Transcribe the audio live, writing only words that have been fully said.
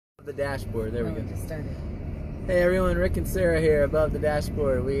The dashboard. There we go. Just started. Hey everyone, Rick and Sarah here above the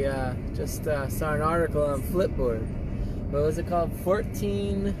dashboard. We just saw an article on Flipboard. What was it called?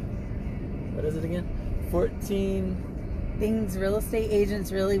 14. What is it again? 14 things real estate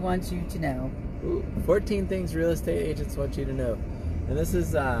agents really want you to know. 14 things real estate agents want you to know. And this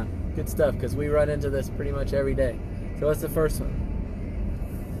is good stuff because we run into this pretty much every day. So what's the first one?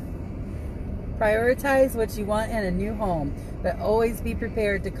 Prioritize what you want in a new home, but always be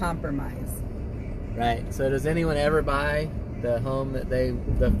prepared to compromise. Right. So does anyone ever buy the home that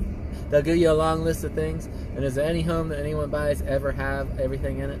they'll give you a long list of things? And does any home that anyone buys ever have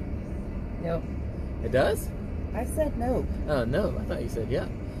everything in it? Nope. It does? I said no. Oh, no. I thought you said yeah.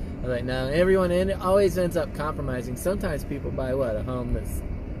 I was like, no. Everyone in it always ends up compromising. Sometimes people buy what? A home that's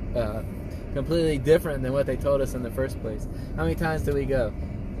completely different than what they told us in the first place. How many times do we go,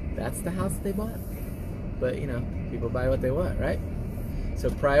 that's the house they bought? But, you know, people buy what they want, right? So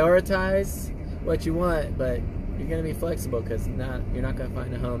prioritize what you want, but you're going to be flexible because you're not going to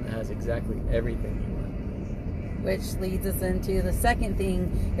find a home that has exactly everything you want. Which leads us into the second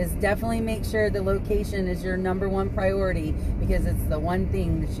thing is definitely make sure the location is your #1 priority because it's the one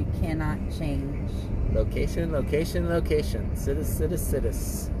thing that you cannot change. Location, location, location.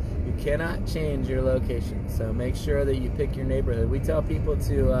 Citus. You cannot change your location. So make sure that you pick your neighborhood. We tell people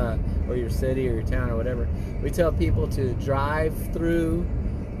to, or your city or your town or whatever, we tell people to drive through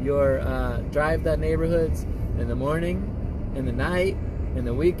drive that neighborhoods in the morning, in the night, in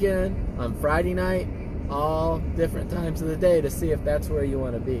the weekend, on Friday night, all different times of the day to see if that's where you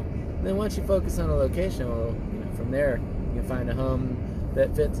want to be. And then once you focus on a location, well, you know, from there you can find a home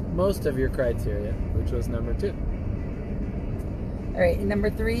that fits most of your criteria, which was #2. All right, and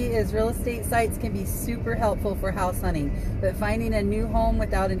 #3 is real estate sites can be super helpful for house hunting, but finding a new home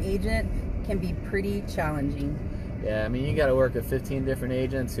without an agent can be pretty challenging. Yeah, I mean, you got to work with 15 different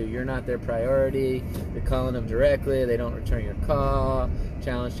agents who you're not their priority. You're calling them directly. They don't return your call.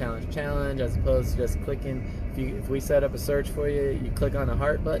 Challenge, as opposed to just clicking. If we set up a search for you, you click on the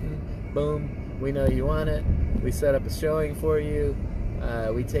heart button. Boom, we know you want it. We set up a showing for you.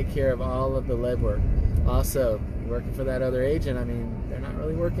 We take care of all of the legwork. Also, working for that other agent, I mean, they're not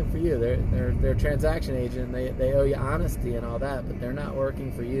really working for you. They're a transaction agent. They owe you honesty and all that, but they're not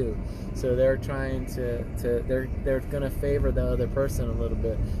working for you. So they're trying they're going to favor the other person a little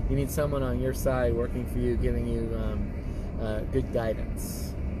bit. You need someone on your side working for you, giving you good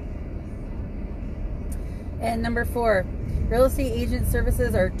guidance. And #4, real estate agent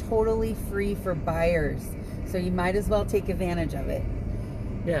services are totally free for buyers, so you might as well take advantage of it.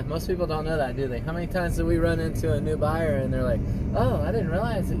 Yeah, most people don't know that, do they? How many times do we run into a new buyer and they're like, oh, I didn't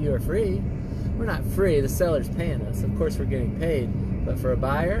realize that you were free. We're not free. The seller's paying us. Of course we're getting paid. But for a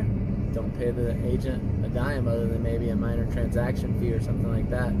buyer, don't pay the agent a dime other than maybe a minor transaction fee or something like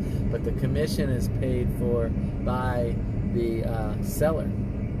that. But the commission is paid for by the seller.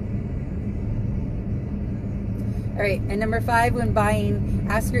 All right, and #5, when buying,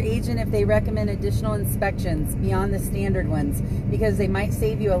 ask your agent if they recommend additional inspections beyond the standard ones because they might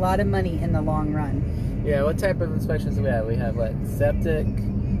save you a lot of money in the long run. Yeah, what type of inspections do we have? We have what? Septic.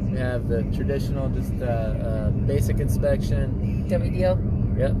 We have the traditional, just basic inspection. WDO?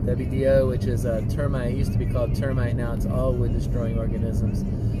 Yep, WDO, which is termite. It used to be called termite. Now it's all wood-destroying organisms.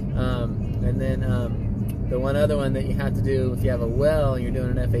 And then the one other one that you have to do if you have a well and you're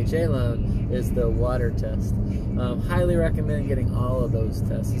doing an FHA loan is the water test. Highly recommend getting all of those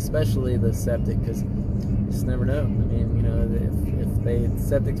tests, especially the septic, because you just never know. I mean, you know, if the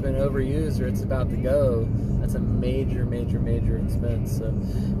septic's been overused or it's about to go, that's a major expense. So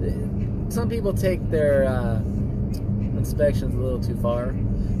some people take their inspections a little too far.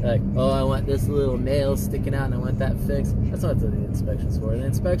 Like, oh, I want this little nail sticking out and I want that fixed. That's not what the inspection's for. The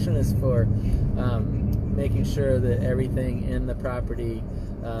inspection is for making sure that everything in the property,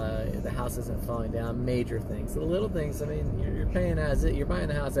 the house isn't falling down, major things. The little things, I mean, you're paying as it, you're buying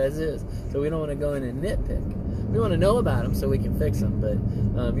the house as is, so we don't want to go in and nitpick. We want to know about them so we can fix them, but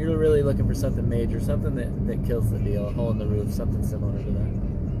you're really looking for something major, something that kills the deal, a hole in the roof, something similar to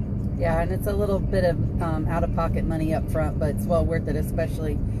that. Yeah, and it's a little bit of out-of-pocket money up front, but it's well worth it,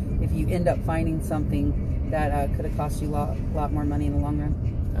 especially if you end up finding something that could have cost you a lot more money in the long run.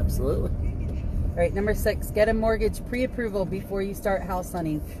 Absolutely. All right, #6, get a mortgage pre-approval before you start house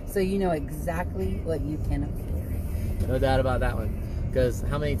hunting so you know exactly what you can afford. No doubt about that one. Because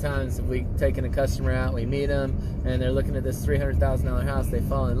how many times have we taken a customer out, we meet them, and they're looking at this $300,000 house, they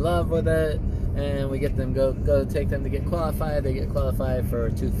fall in love with it, and we get them, go take them to get qualified, they get qualified for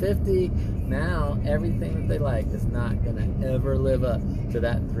 $250,000. Now, everything that they like is not going to ever live up to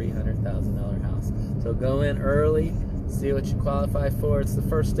that $300,000 house. So go in early, see what you qualify for. It's the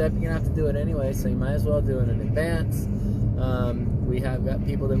first step. You're gonna have to do it anyway, so you might as well do it in advance. We have got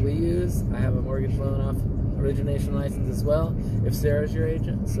people that we use. I have a mortgage loan off origination license as well, if Sarah's your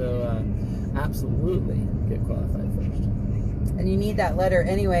agent. So absolutely get qualified first. And you need that letter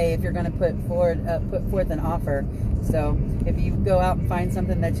anyway if you're going to put forth an offer. So if you go out and find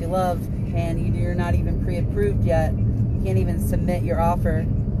something that you love and you're not even pre-approved yet, you can't even submit your offer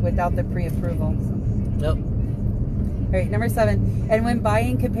without the pre-approval. So. Nope. All right, number 7. And when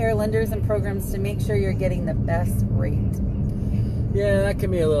buying, compare lenders and programs to make sure you're getting the best rate. Yeah, that can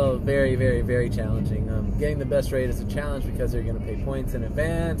be a little very, very, very challenging. Getting the best rate is a challenge because you're going to pay points in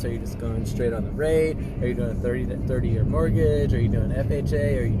advance. Are you just going straight on the rate? Are you doing a 30-year mortgage? Are you doing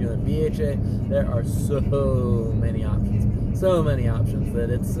FHA? Are you doing BHA? There are so many options. So many options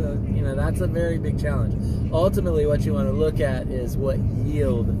that it's, that's a very big challenge. Ultimately, what you want to look at is what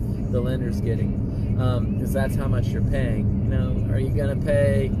yield the lender's getting, because that's how much you're paying. Are you going to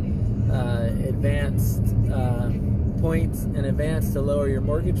pay advanced points in advance to lower your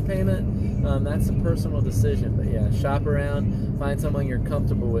mortgage payment? That's a personal decision, but yeah, shop around, find someone you're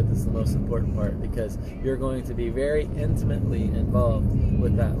comfortable with is the most important part, because you're going to be very intimately involved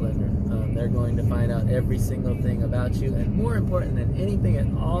with that lender. They're going to find out every single thing about you, and more important than anything at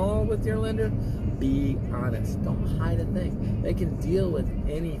all with your lender, be honest. Don't hide a thing. They can deal with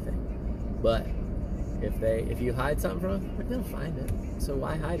anything, but if you hide something from them, they're going to find it. So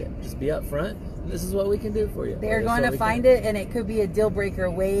why hide it? Just be up front. This is what we can do for you. They're going to find it, and it could be a deal breaker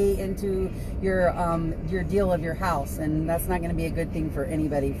way into your deal of your house, and that's not going to be a good thing for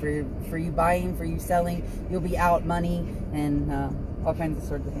anybody. For you buying, for you selling, you'll be out money and all kinds of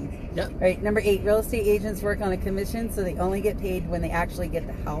sorts of things. Yep. All right, number 8. Real estate agents work on a commission, so they only get paid when they actually get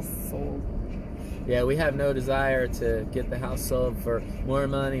the house sold. Yeah, we have no desire to get the house sold for more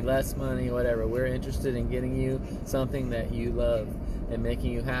money, less money, whatever. We're interested in getting you something that you love and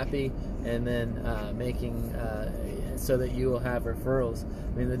making you happy, and then making so that you will have referrals.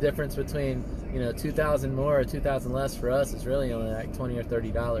 I mean, the difference between $2,000 more or $2,000 less for us is really only like $20 or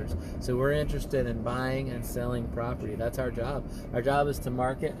 $30. So we're interested in buying and selling property. That's our job. Our job is to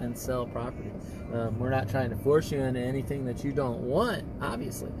market and sell property. We're not trying to force you into anything that you don't want,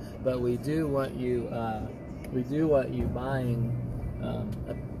 obviously, but we do want you buying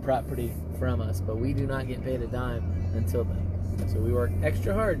a property from us. But we do not get paid a dime until then. So we work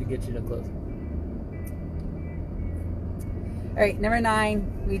extra hard to get you to closing. All right, number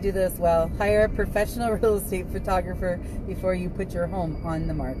 9, we do this well. Hire a professional real estate photographer before you put your home on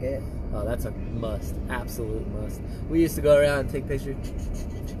the market. Oh, that's a must, absolute must. We used to go around and take pictures.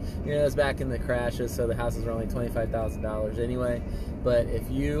 It was back in the crashes, so the houses were only $25,000 anyway. But if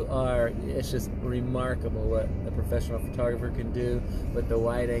you are, it's just remarkable what a professional photographer can do with the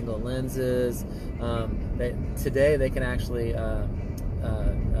wide-angle lenses. Today they can actually,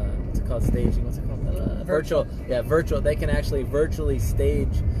 what's it called, staging? What's it called? Virtual. Yeah, virtual. They can actually virtually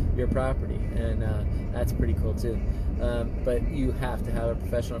stage your property, and that's pretty cool too. But you have to have a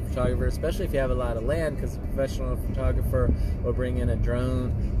professional photographer, especially if you have a lot of land, because a professional photographer will bring in a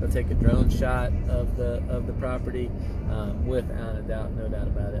drone. They'll take a drone shot of the property, without a doubt, no doubt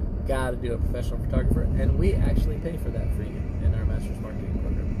about it. Got to do a professional photographer, and we actually pay for that for you in our Master's Marketing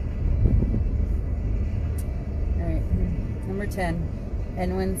Program. All right, number 10.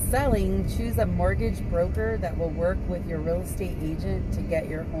 And when selling, choose a mortgage broker that will work with your real estate agent to get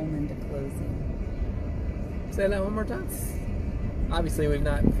your home into closing. Say that one more time. Obviously, we've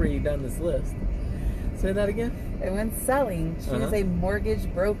not pre-done this list. Say that again. And when selling, choose a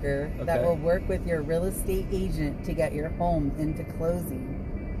mortgage broker that will work with your real estate agent to get your home into closing.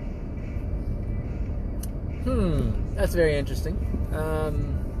 That's very interesting.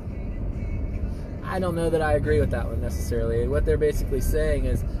 I don't know that I agree with that one necessarily. What they're basically saying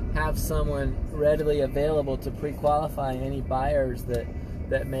is have someone readily available to pre-qualify any buyers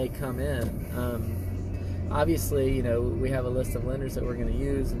that may come in. Obviously, we have a list of lenders that we're going to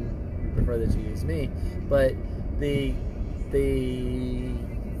use, and we prefer that you use me. But I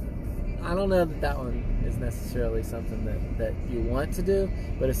don't know that one is necessarily something that you want to do,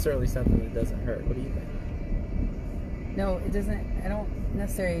 but it's certainly something that doesn't hurt. What do you think? No, it doesn't. I don't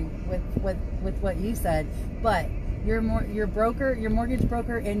necessarily with what you said, but your mortgage broker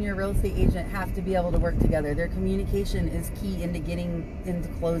and your real estate agent have to be able to work together. Their communication is key into getting into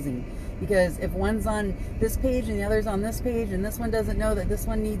closing, because if one's on this page and the other's on this page and this one doesn't know that this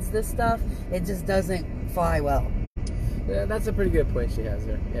one needs this stuff, it just doesn't fly well. Yeah, that's a pretty good point she has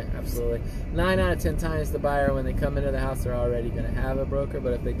there. Yeah, absolutely. 9 out of 10 times the buyer, when they come into the house, they're already going to have a broker,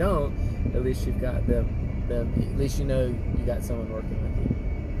 but if they don't, at least you've got them. At least you know you got someone working with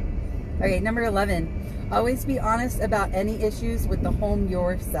you. Okay, number 11. Always be honest about any issues with the home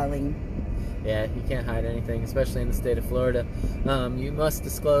you're selling. Yeah, you can't hide anything, especially in the state of Florida. You must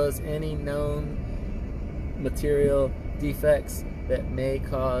disclose any known material defects that may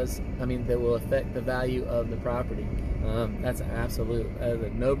that will affect the value of the property. That's an absolute, a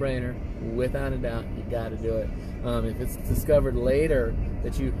no-brainer, without a doubt. You got to do it. If it's discovered later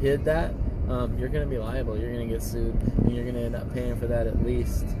that you hid that, you're going to be liable. You're going to get sued, and you're going to end up paying for that at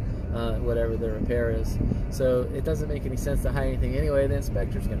least, whatever the repair is. So it doesn't make any sense to hide anything anyway. The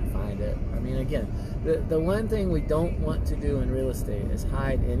inspector's going to find it. I mean, again, the one thing we don't want to do in real estate is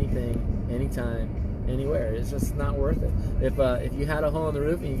hide anything, anytime, anywhere. It's just not worth it. If you had a hole in the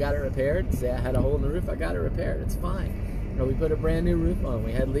roof and you got it repaired, say I had a hole in the roof, I got it repaired. It's fine. Or we put a brand new roof on.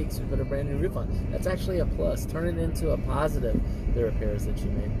 We had leaks, we put a brand new roof on. That's actually a plus. Turn it into a positive, the repairs that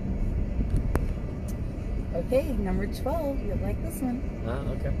you made. Okay, number 12. You'll like this one.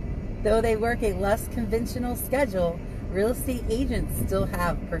 Okay. Though they work a less conventional schedule, real estate agents still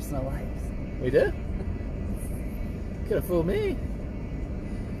have personal lives. We do? Could have fooled me.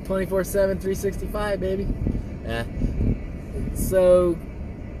 24/7, 365, baby. So,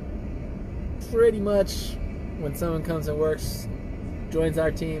 pretty much when someone comes and works, joins our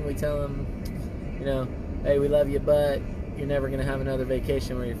team, we tell them, hey, we love you, but you're never going to have another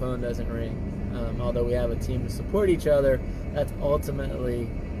vacation where your phone doesn't ring. Although we have a team to support each other, that's ultimately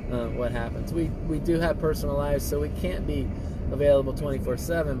what happens. We do have personal lives, so we can't be available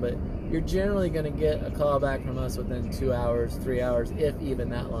 24/7, but you're generally going to get a call back from us within 2 hours, 3 hours, if even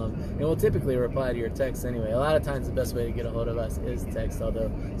that long. And we'll typically reply to your text anyway. A lot of times the best way to get a hold of us is text,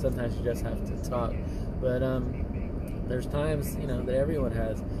 although sometimes you just have to talk. But there's times, that everyone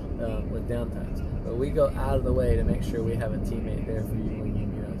has with downtimes. But we go out of the way to make sure we have a teammate there for you when you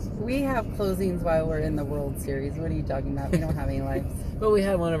need us. We have closings while we're in the World Series. What are you talking about? We don't have any lives. But we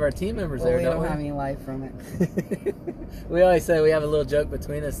have one of our team members there, we don't don't have any life from it. We always say, we have a little joke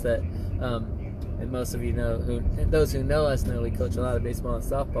between us that, and most of you know, those who know us know we coach a lot of baseball and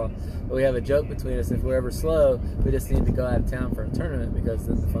softball, but we have a joke between us, if we're ever slow, we just need to go out of town for a tournament, because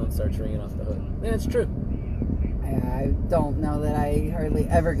then the phone starts ringing off the hook. And it's true. I don't know that I hardly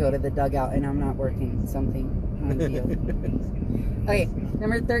ever go to the dugout and I'm not working something on the field. Okay,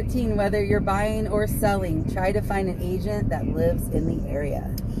 number 13, whether you're buying or selling, try to find an agent that lives in the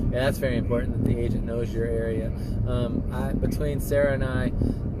area. Yeah, that's very important that the agent knows your area. Between Sarah and I,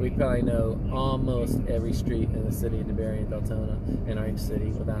 we probably know almost every street in the city of DeBary and Deltona and Orange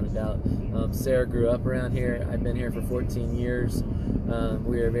City, without a doubt. Sarah grew up around here. I've been here for 14 years.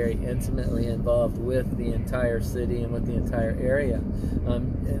 We are very intimately involved with the entire city and with the entire area. A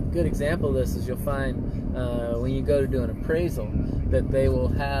good example of this is you'll find when you go to do an appraisal that they will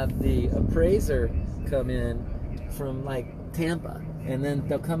have the appraiser come in from like Tampa, and then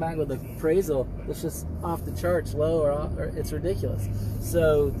they'll come back with an appraisal that's just off the charts low, or it's ridiculous.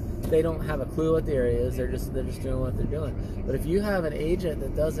 So they don't have a clue what the area is. They're just doing what they're doing. But if you have an agent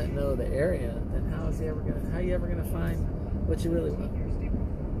that doesn't know the area, then how are you ever gonna find what you really want?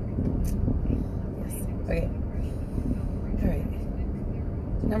 Yes. Okay. All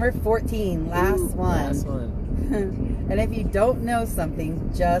right. Number 14, last one. Last one. And if you don't know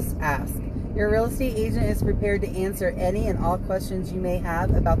something, just ask. Your real estate agent is prepared to answer any and all questions you may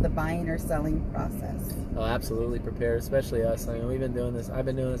have about the buying or selling process. Oh, absolutely prepared, especially us. I mean, we've been doing this. I've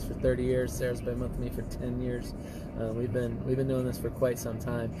been doing this for 30 years. Sarah's been with me for 10 years. We've been doing this for quite some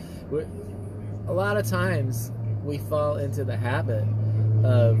time. A lot of times we fall into the habit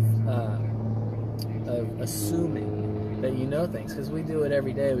of assuming that you know things, because we do it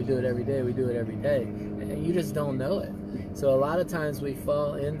every day. We do it every day. We do it every day, and you just don't know it. So a lot of times we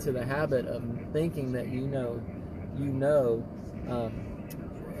fall into the habit of thinking that you know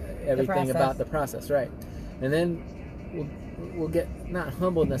everything about the process, right? And then we'll get, not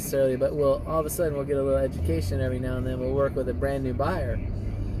humbled necessarily, but all of a sudden we'll get a little education every now and then. We'll work with a brand new buyer,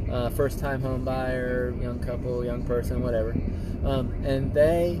 first-time home buyer, young couple, young person, whatever, and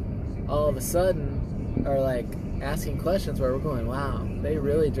they all of a sudden are like asking questions where we're going, wow, they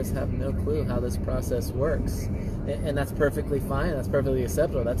really just have no clue how this process works. And that's perfectly fine. That's perfectly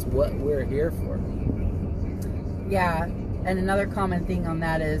acceptable. That's what we're here for. Yeah, and another common thing on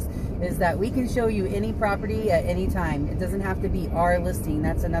that is that we can show you any property at any time. It doesn't have to be our listing.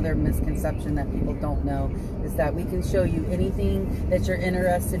 That's another misconception that people don't know, is that we can show you anything that you're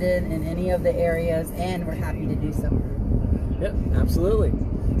interested in any of the areas, and we're happy to do so. Yep, absolutely.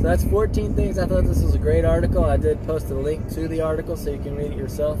 So that's 14 things. I thought this was a great article. I did post a link to the article so you can read it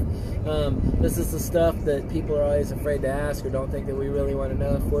yourself. This is the stuff that people are always afraid to ask or don't think that we really want to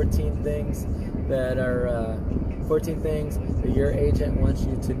know. 14 things that are 14 things that your agent wants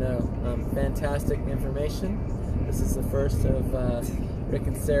you to know. Fantastic information. This is the first of Rick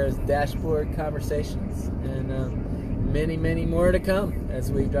and Sarah's dashboard conversations, and many, many more to come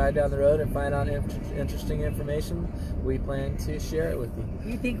as we drive down the road and find out interesting information. We plan to share it with you.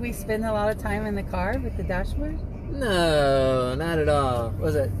 You think we spend a lot of time in the car with the dashboard? No, not at all.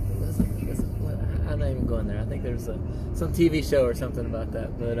 I'm not even going there. I think there's some TV show or something about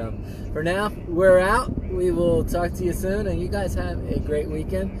that. But for now, we're out. We will talk to you soon, and you guys have a great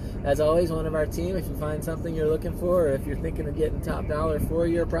weekend. As always, one of our team, if you find something you're looking for, or if you're thinking of getting top dollar for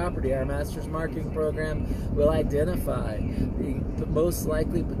your property, our Masters Marketing Program will identify the most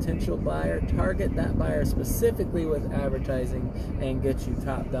likely potential buyer, target that buyer specifically with advertising, and get you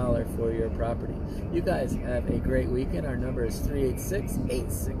top dollar for your property. You guys have a great weekend. Our number is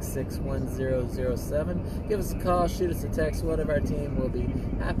 386-866-1007. Give us a call, shoot us a text. One of our team will be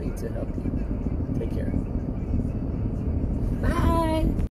happy to help you.